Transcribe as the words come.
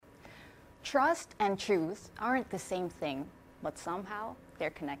Trust and truth aren't the same thing, but somehow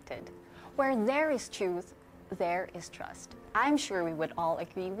they're connected. Where there is truth, there is trust. I'm sure we would all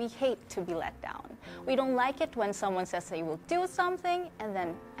agree we hate to be let down. We don't like it when someone says they will do something and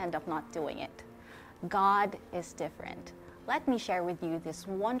then end up not doing it. God is different. Let me share with you this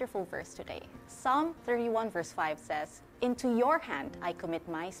wonderful verse today. Psalm 31 verse 5 says, "Into your hand I commit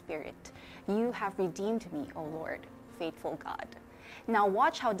my spirit. You have redeemed me, O Lord, faithful God." Now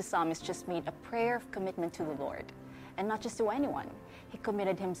watch how the psalmist just made a prayer of commitment to the Lord. And not just to anyone. He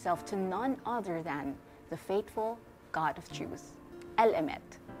committed himself to none other than the faithful God of truth. El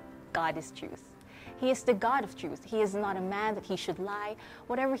Emet, God is truth. He is the God of truth. He is not a man that he should lie.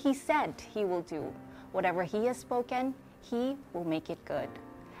 Whatever he said, he will do. Whatever he has spoken, he will make it good.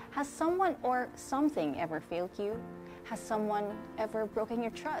 Has someone or something ever failed you? Has someone ever broken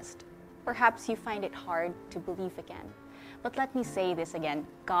your trust? Perhaps you find it hard to believe again. But let me say this again,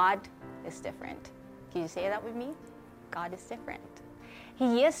 God is different. Can you say that with me? God is different.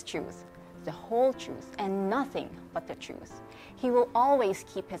 He is truth, the whole truth, and nothing but the truth. He will always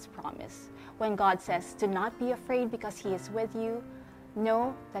keep his promise. When God says, "Do not be afraid because he is with you,"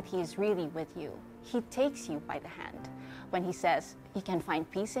 know that he is really with you. He takes you by the hand. When he says, "You can find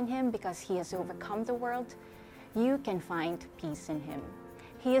peace in him because he has overcome the world," you can find peace in him.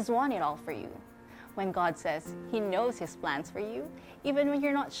 He has won it all for you. When God says he knows his plans for you, even when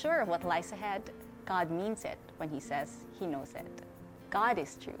you're not sure of what lies ahead, God means it when he says he knows it. God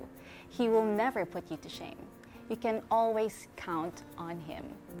is true. He will never put you to shame. You can always count on him.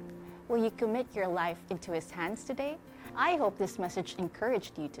 Will you commit your life into his hands today? I hope this message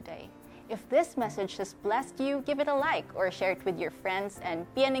encouraged you today. If this message has blessed you, give it a like or share it with your friends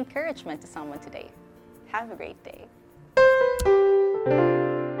and be an encouragement to someone today. Have a great day.